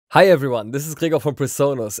Hi everyone, this is Gregor from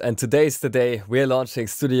Presonus, and today is the day we're launching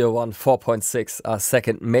Studio One 4.6, our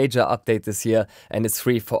second major update this year, and it's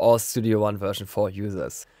free for all Studio One version 4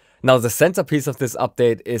 users. Now, the centerpiece of this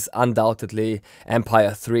update is undoubtedly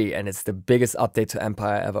Ampire 3, and it's the biggest update to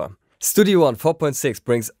Ampire ever. Studio One 4.6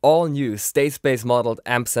 brings all new state-space modeled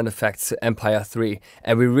amps and effects to Ampire 3,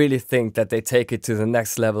 and we really think that they take it to the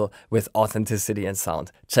next level with authenticity and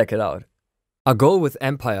sound. Check it out. Our goal with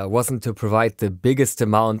Ampire wasn't to provide the biggest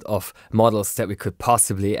amount of models that we could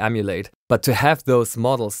possibly emulate, but to have those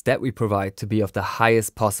models that we provide to be of the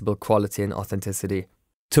highest possible quality and authenticity.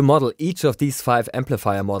 To model each of these 5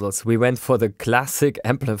 amplifier models, we went for the classic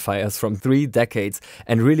amplifiers from 3 decades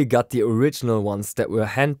and really got the original ones that were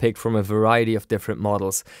handpicked from a variety of different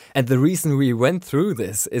models. And the reason we went through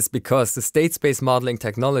this is because the state space modeling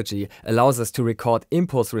technology allows us to record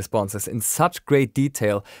impulse responses in such great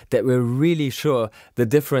detail that we're really sure the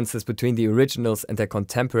differences between the originals and their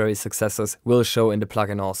contemporary successors will show in the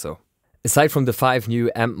plugin also. Aside from the 5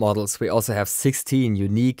 new amp models, we also have 16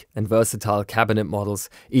 unique and versatile cabinet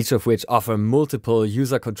models, each of which offer multiple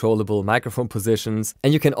user-controllable microphone positions,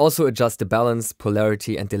 and you can also adjust the balance,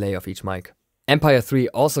 polarity and delay of each mic. Ampire 3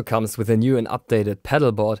 also comes with a new and updated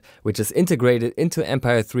pedal board, which is integrated into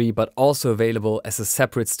Ampire 3 but also available as a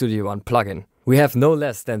separate Studio One plugin. We have no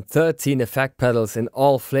less than 13 effect pedals in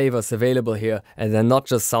all flavors available here, and they're not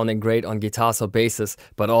just sounding great on guitars or basses,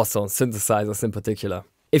 but also on synthesizers in particular.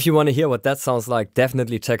 If you want to hear what that sounds like,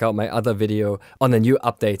 definitely check out my other video on the new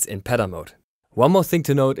updates in pedal mode. One more thing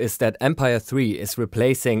to note is that Ampire 3 is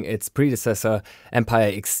replacing its predecessor Ampire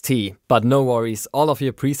XT, but no worries, all of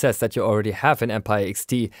your presets that you already have in Ampire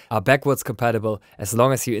XT are backwards compatible as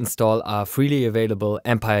long as you install our freely available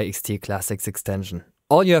Ampire XT Classics extension.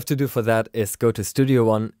 All you have to do for that is go to Studio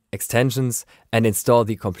One, Extensions, and install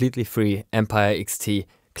the completely free Ampire XT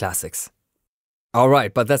Classics.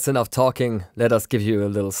 Alright, but that's enough talking, let us give you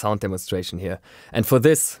a little sound demonstration here. And for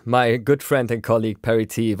this, my good friend and colleague Perry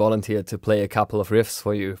T volunteered to play a couple of riffs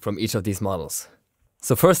for you from each of these models.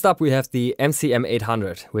 So first up we have the MCM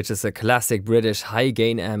 800, which is a classic British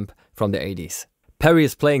high-gain amp from the 80s. Perry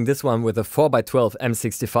is playing this one with a 4x12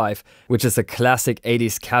 M65, which is a classic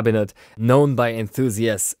 80s cabinet known by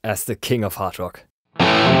enthusiasts as the king of hard rock.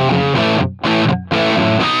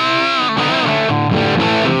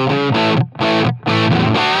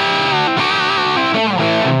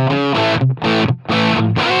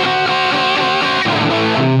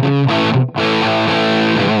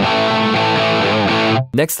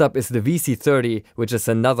 Next up is the VC30, which is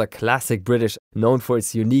another classic British known for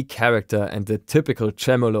its unique character and the typical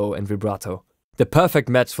tremolo and vibrato. The perfect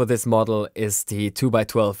match for this model is the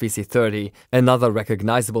 2x12 VC30, another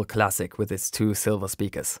recognizable classic with its 2 silver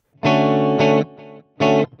speakers.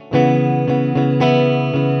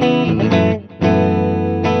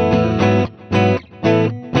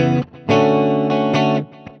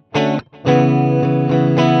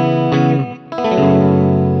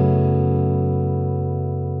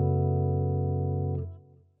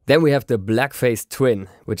 Then we have the Blackface Twin,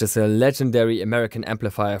 which is a legendary American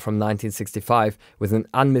amplifier from 1965 with an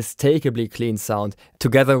unmistakably clean sound.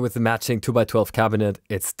 Together with the matching 2x12 cabinet,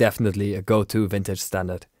 it's definitely a go-to vintage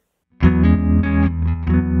standard.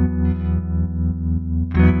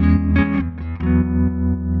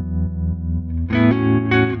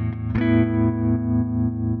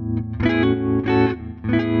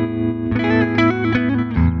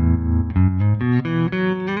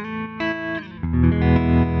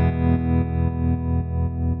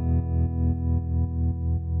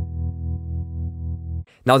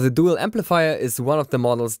 Now, the dual amplifier is one of the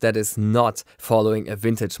models that is not following a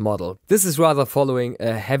vintage model. This is rather following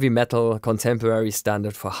a heavy metal contemporary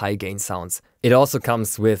standard for high gain sounds. It also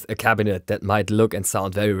comes with a cabinet that might look and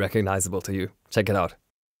sound very recognizable to you. Check it out.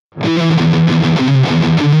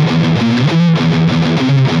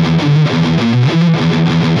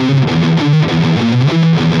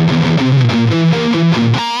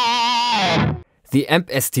 The Amp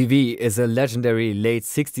STV is a legendary late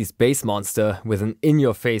 60s bass monster with an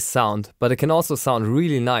in-your-face sound, but it can also sound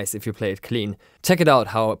really nice if you play it clean. Check it out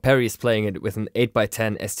how Perry is playing it with an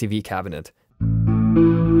 8x10 STV cabinet.